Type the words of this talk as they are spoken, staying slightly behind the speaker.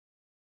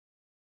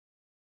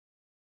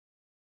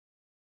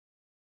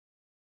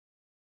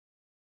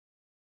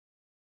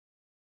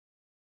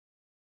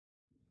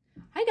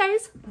Hi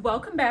guys,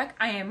 welcome back.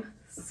 I am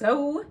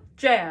so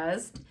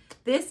jazzed.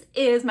 This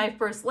is my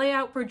first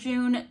layout for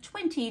June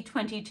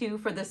 2022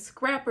 for the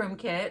ScrapRoom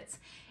kits,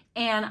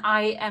 and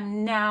I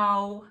am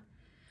now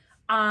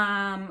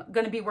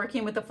going to be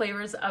working with the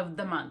flavors of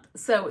the month.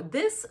 So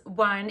this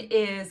one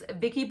is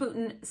Vicki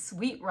Boutin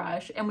Sweet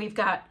Rush, and we've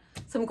got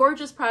some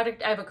gorgeous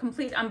product. I have a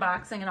complete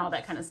unboxing and all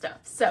that kind of stuff.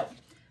 So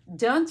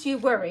don't you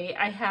worry,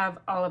 I have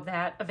all of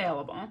that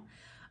available.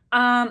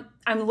 I'm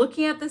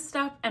looking at this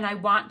stuff and I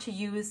want to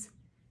use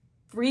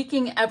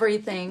freaking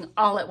everything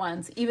all at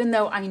once, even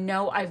though I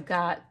know I've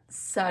got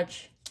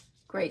such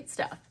great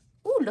stuff.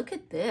 Ooh, look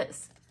at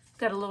this.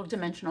 Got a little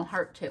dimensional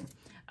heart too.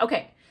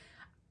 Okay,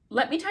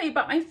 let me tell you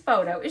about my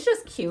photo. It's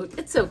just cute.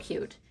 It's so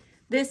cute.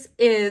 This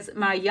is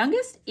my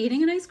youngest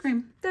eating an ice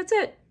cream. That's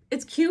it.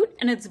 It's cute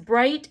and it's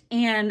bright,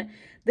 and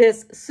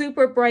this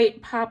super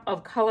bright pop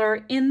of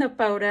color in the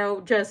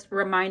photo just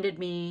reminded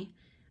me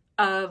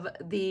of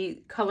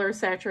the color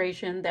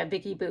saturation that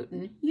Vicki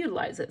Boutin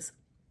utilizes.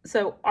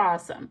 So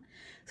awesome.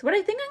 So what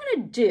I think I'm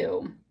going to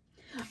do,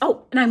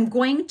 oh, and I'm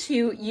going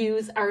to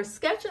use our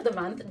sketch of the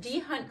month. D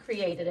Hunt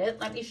created it.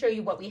 Let me show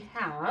you what we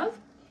have.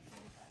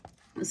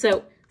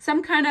 So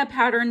some kind of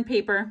pattern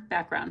paper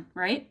background,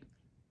 right?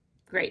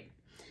 Great.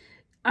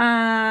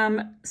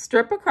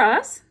 Strip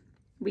across.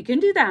 We can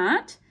do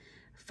that.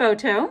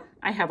 Photo.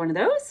 I have one of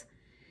those.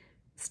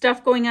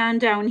 Stuff going on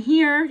down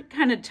here,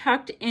 kind of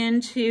tucked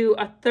into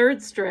a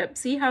third strip.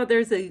 See how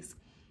there's these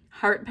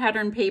heart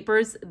pattern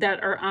papers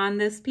that are on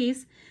this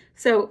piece?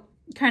 So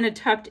kind of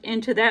tucked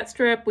into that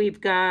strip,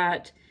 we've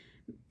got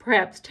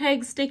perhaps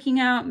tags sticking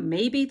out,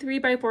 maybe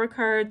 3x4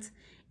 cards,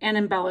 and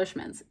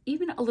embellishments,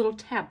 even a little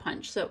tab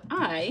punch. So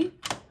I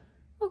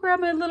will grab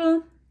my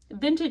little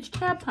vintage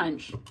tab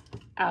punch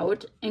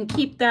out and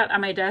keep that on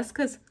my desk,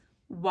 because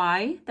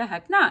why the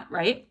heck not,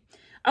 right?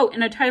 Oh,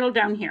 and a title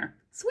down here.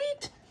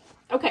 Sweet.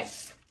 Okay,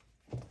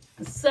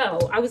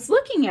 so I was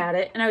looking at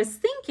it and I was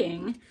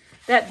thinking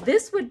that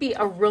this would be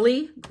a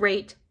really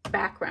great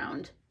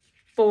background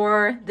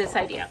for this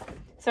idea.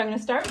 So I'm going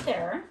to start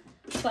there.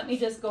 So let me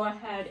just go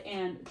ahead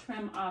and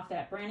trim off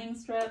that branding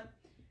strip.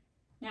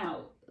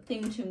 Now,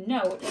 thing to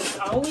note is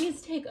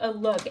always take a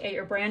look at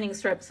your branding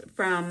strips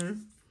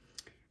from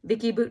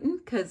Vicki Boutin,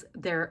 because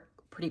they're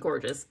pretty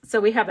gorgeous. So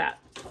we have that.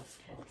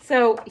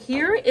 So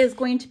here is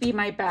going to be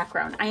my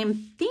background. I am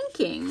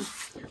thinking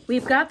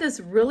we've got this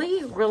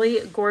really, really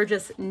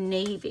gorgeous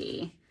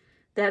navy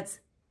that's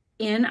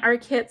in our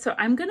kit. So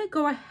I'm going to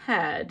go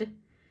ahead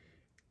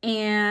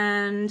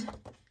and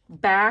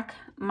back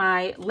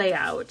my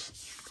layout,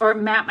 or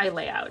map my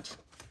layout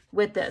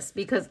with this,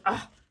 because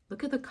oh,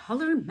 look at the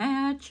color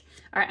match.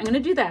 All right, I'm going to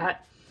do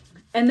that.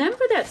 And then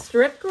for that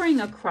strip going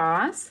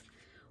across,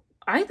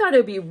 I thought it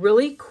would be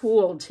really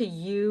cool to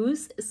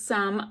use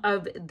some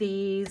of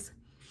these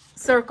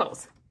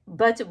circles.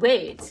 But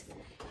wait,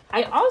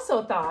 I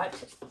also thought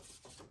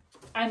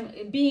I'm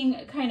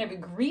being kind of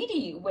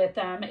greedy with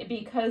them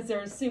because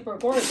they're super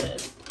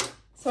gorgeous.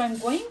 So I'm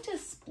going to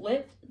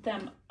split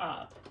them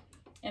up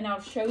and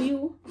I'll show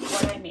you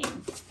what I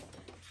mean.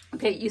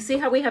 Okay, you see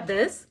how we have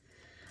this?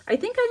 I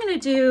think I'm going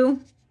to do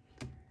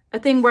a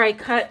thing where I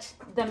cut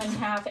them in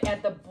half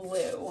at the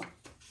blue,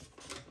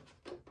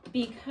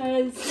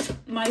 because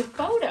my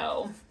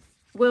photo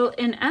will,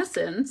 in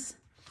essence,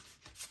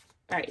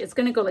 all right, it's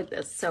going to go like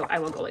this. So I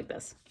will go like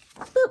this.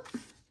 Boop,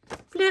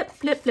 flip,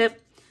 flip,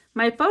 flip.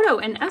 My photo,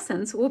 in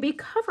essence, will be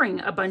covering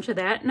a bunch of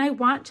that, and I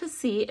want to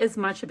see as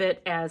much of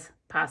it as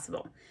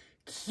possible.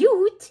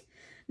 Cute.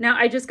 Now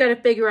I just got to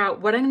figure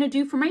out what I'm going to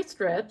do for my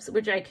strips,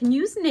 which I can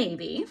use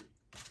navy.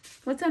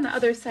 What's on the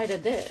other side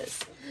of this?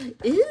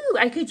 Ooh,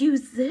 I could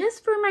use this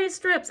for my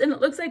strips, and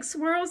it looks like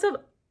swirls of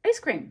ice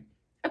cream.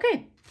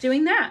 Okay,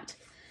 doing that.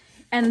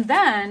 And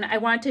then I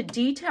want to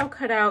detail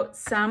cut out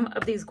some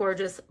of these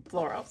gorgeous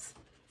florals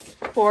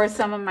for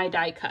some of my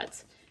die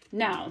cuts.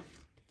 Now,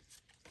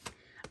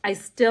 I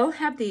still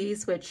have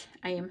these, which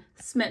I am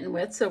smitten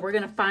with, so we're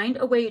going to find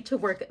a way to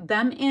work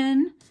them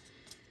in.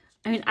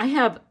 I mean, I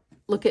have,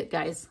 look at,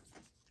 guys,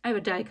 I have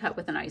a die cut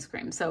with an ice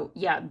cream, so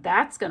yeah,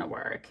 that's going to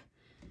work.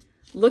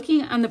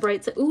 Looking on the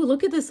bright side, ooh,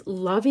 look at this,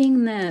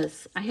 loving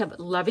this. I have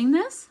loving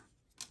this.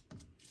 I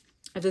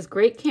have this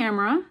great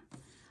camera.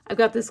 I've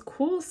got this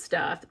cool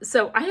stuff.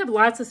 So I have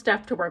lots of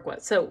stuff to work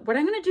with. So what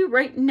I'm going to do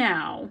right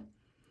now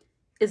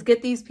is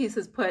get these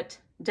pieces put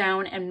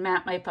down and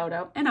map my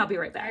photo, and I'll be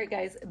right back. All right,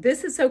 guys,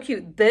 this is so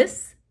cute.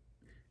 This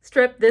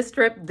strip, this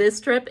strip, this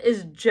strip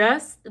is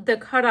just the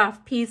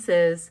cutoff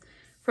pieces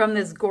from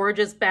this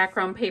gorgeous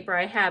background paper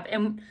I have.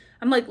 And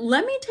I'm like,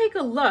 let me take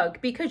a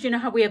look, because you know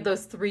how we have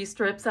those 3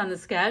 strips on the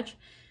sketch,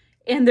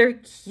 and they're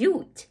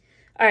cute.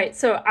 All right,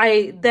 so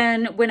I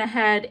then went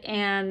ahead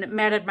and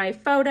matted my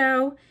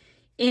photo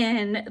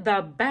in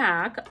the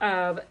back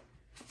of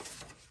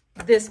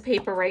this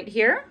paper right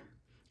here,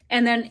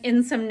 and then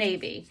in some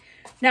navy.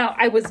 Now,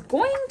 I was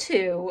going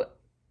to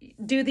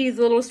do these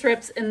little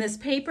strips in this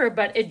paper,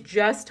 but it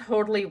just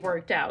totally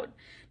worked out.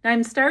 Now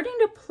I'm starting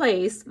to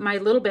place my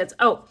little bits.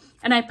 Oh,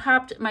 and I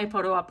popped my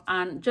photo up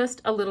on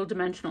just a little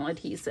dimensional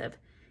adhesive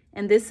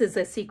And this is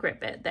a secret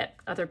bit that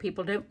other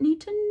people don't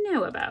need to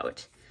know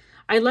about.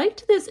 I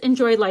liked this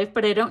Enjoy Life,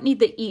 but I don't need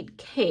the Eat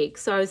Cake.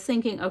 So I was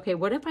thinking, okay,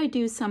 what if I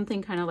do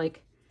something kind of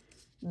like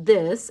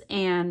this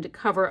and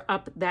cover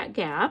up that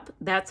gap?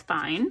 That's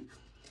fine.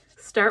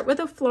 Start with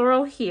a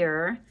floral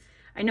here.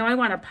 I know I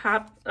want to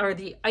pop or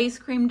the ice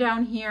cream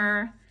down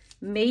here.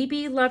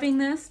 Maybe Loving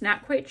This,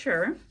 not quite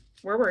sure.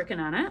 We're working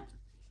on it.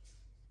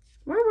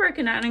 We're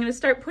working on it. I'm going to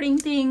start putting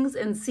things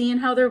and seeing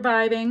how they're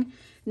vibing.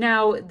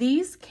 Now,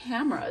 these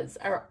cameras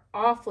are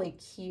awfully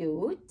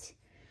cute.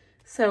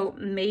 So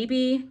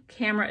maybe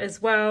camera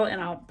as well,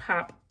 and I'll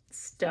pop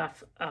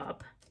stuff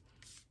up.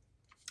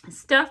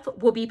 Stuff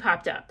will be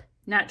popped up.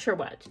 Not sure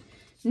what.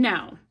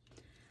 Now,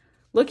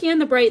 looking on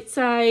the bright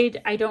side,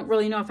 I don't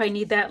really know if I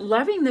need that.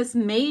 Loving This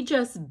may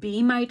just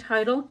be my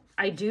title.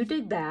 I do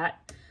dig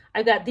that.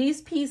 I got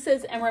these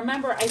pieces, and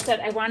remember I said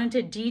I wanted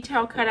to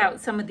detail cut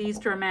out some of these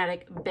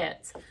dramatic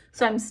bits.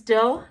 So I'm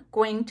still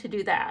going to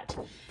do that.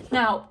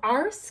 Now,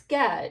 our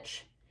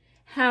sketch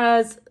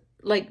has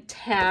like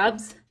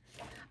tabs.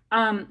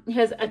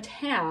 Has a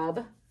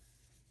tab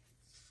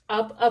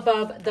up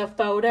above the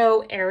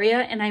photo area,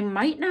 and I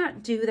might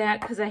not do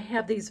that because I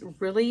have these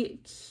really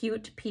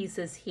cute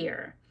pieces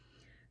here.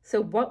 So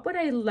what would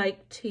I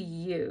like to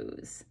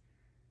use?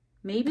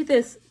 Maybe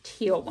this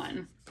teal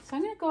one. So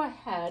I'm going to go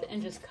ahead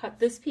and just cut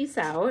this piece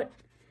out,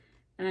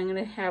 and I'm going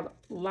to have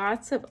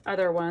lots of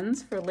other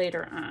ones for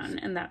later on,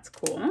 and that's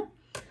cool.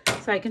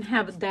 So I can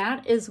have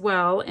that as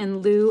well in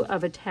lieu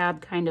of a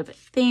tab kind of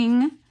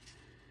thing.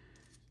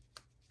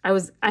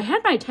 I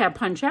had my tab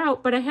punch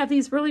out, but I have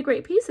these really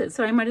great pieces,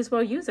 so I might as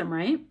well use them,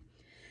 right?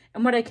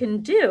 And what I can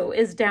do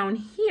is down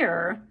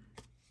here,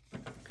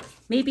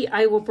 maybe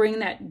I will bring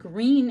that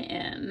green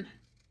in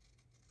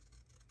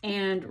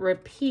and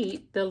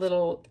repeat the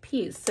little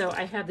piece. So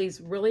I have these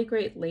really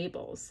great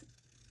labels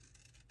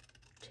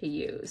to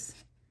use.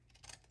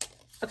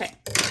 Okay,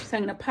 so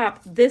I'm gonna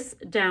pop this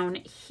down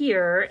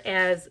here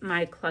as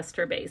my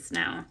cluster base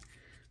now.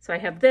 So I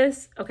have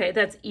this. Okay,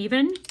 that's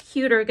even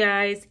cuter,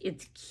 guys.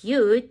 It's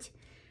cute.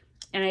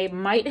 And I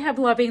might have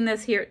Loving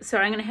This here. So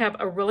I'm going to have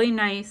a really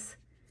nice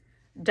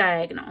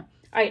diagonal. All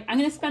right, I'm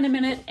going to spend a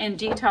minute and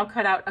detail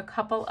cut out a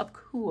couple of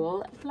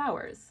cool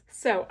flowers.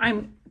 So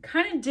I'm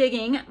kind of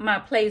digging my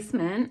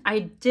placement. I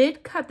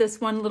did cut this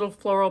one little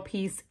floral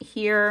piece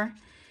here.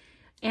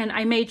 And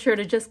I made sure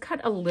to just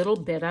cut a little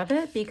bit of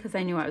it because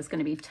I knew I was going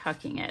to be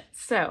tucking it.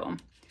 So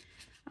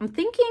I'm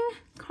thinking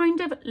kind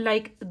of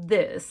like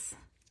this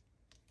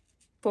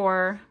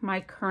for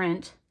my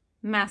current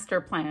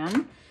master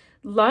plan.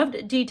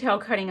 Loved detail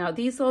cutting out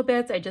these little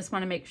bits. I just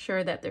want to make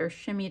sure that they're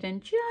shimmied in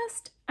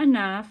just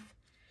enough.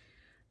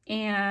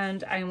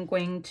 And I'm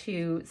going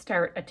to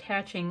start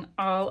attaching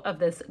all of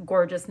this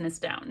gorgeousness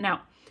down.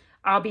 Now,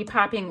 I'll be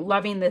popping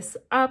Loving This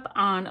up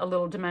on a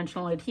little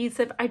dimensional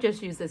adhesive. I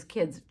just use this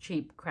kid's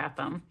cheap craft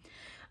foam.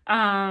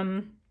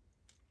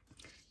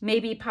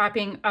 Maybe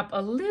popping up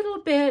a little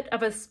bit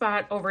of a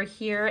spot over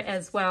here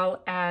as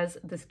well as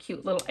this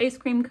cute little ice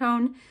cream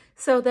cone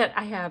so that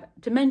I have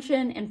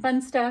dimension and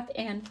fun stuff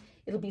and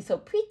it'll be so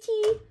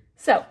pretty.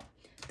 So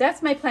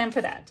that's my plan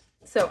for that.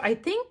 So I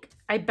think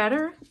I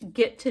better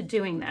get to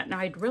doing that. Now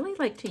I'd really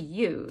like to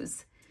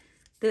use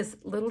this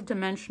little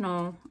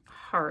dimensional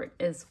heart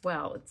as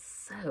well. It's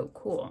so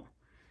cool.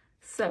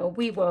 So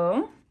we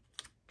will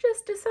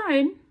just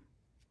decide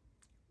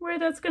where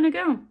that's gonna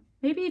go.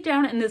 Maybe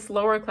down in this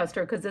lower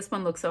cluster because this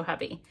one looks so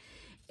heavy.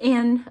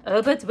 And,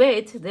 oh, but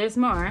wait, there's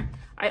more.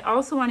 I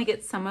also want to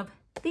get some of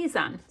these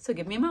on. So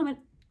give me a moment.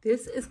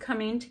 This is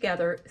coming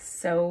together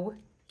so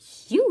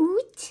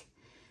cute.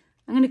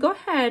 I'm going to go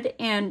ahead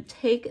and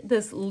take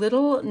this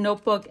little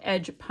notebook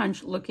edge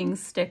punch looking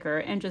sticker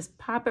and just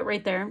pop it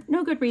right there.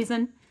 No good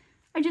reason.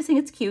 I just think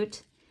it's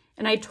cute.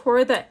 And I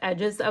tore the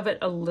edges of it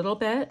a little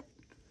bit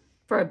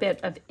for a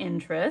bit of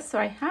interest. So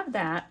I have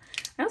that.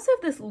 I also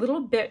have this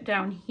little bit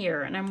down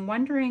here, and I'm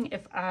wondering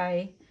if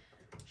I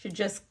should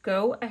just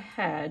go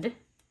ahead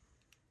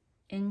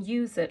and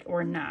use it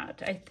or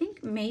not. I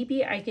think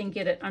maybe I can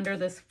get it under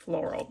this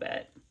floral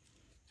bit.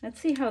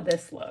 Let's see how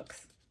this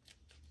looks.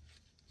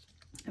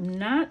 I'm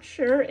not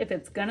sure if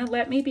it's gonna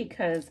let me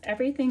because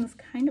everything's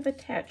kind of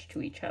attached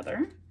to each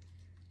other,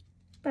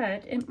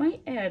 but it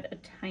might add a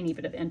tiny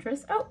bit of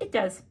interest. Oh, it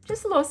does,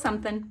 just a little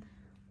something.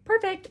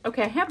 Perfect,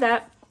 okay, I have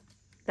that.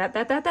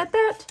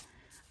 That.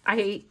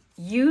 I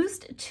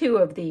used 2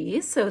 of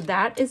these, so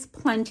that is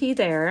plenty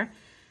there.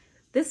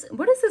 This,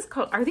 what is this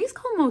called? Are these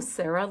called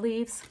Mosera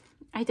leaves?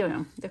 I don't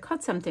know. They're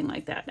called something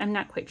like that. I'm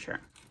not quite sure.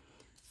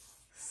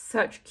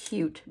 Such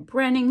cute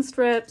Brenning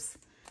strips.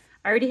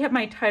 I already have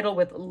my title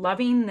with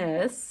Loving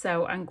This,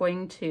 so I'm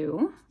going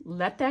to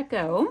let that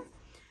go.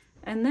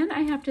 And then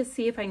I have to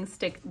see if I can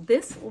stick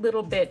this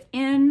little bit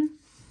in.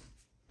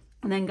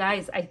 And then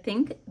guys, I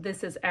think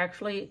this is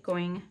actually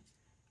going,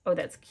 oh,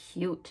 that's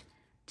cute,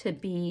 to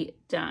be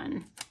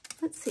done.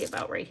 Let's see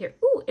about right here.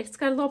 Ooh, it's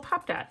got a little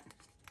pop dot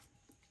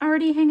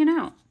already hanging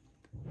out.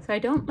 So I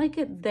don't like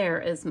it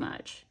there as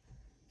much,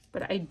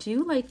 but I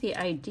do like the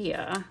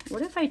idea.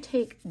 What if I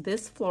take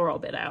this floral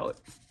bit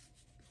out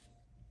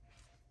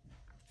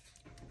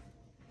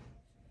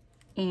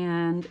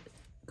and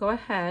go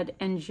ahead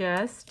and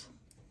just,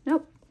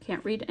 nope,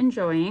 can't read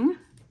enjoying.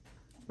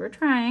 We're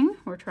trying,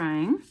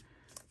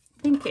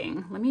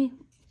 thinking. Let me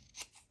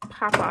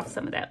pop off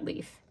some of that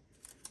leaf.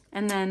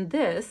 And then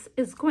this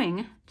is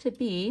going to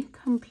be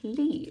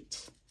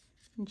complete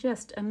in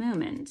just a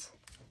moment.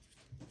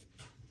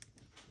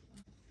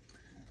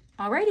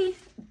 Alrighty,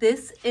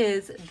 this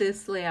is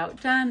this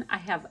layout done. I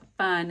have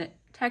fun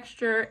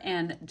texture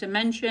and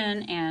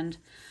dimension and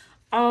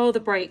all the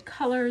bright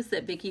colors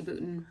that Vicki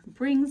Boutin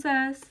brings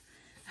us.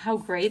 How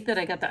great that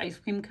I got the ice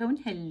cream cone.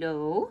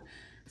 Hello.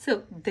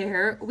 So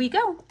there we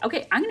go.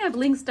 Okay, I'm gonna have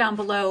links down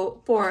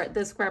below for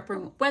the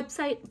ScrapRoom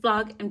website,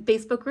 blog, and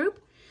Facebook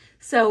group.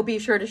 So be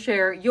sure to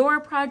share your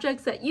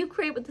projects that you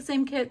create with the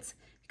same kits,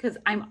 because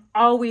I'm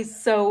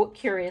always so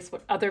curious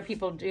what other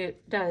people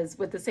does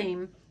with the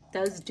same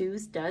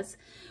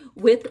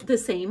with the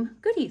same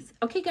goodies.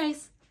 Okay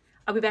guys,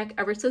 I'll be back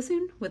ever so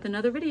soon with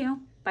another video.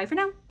 Bye for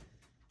now.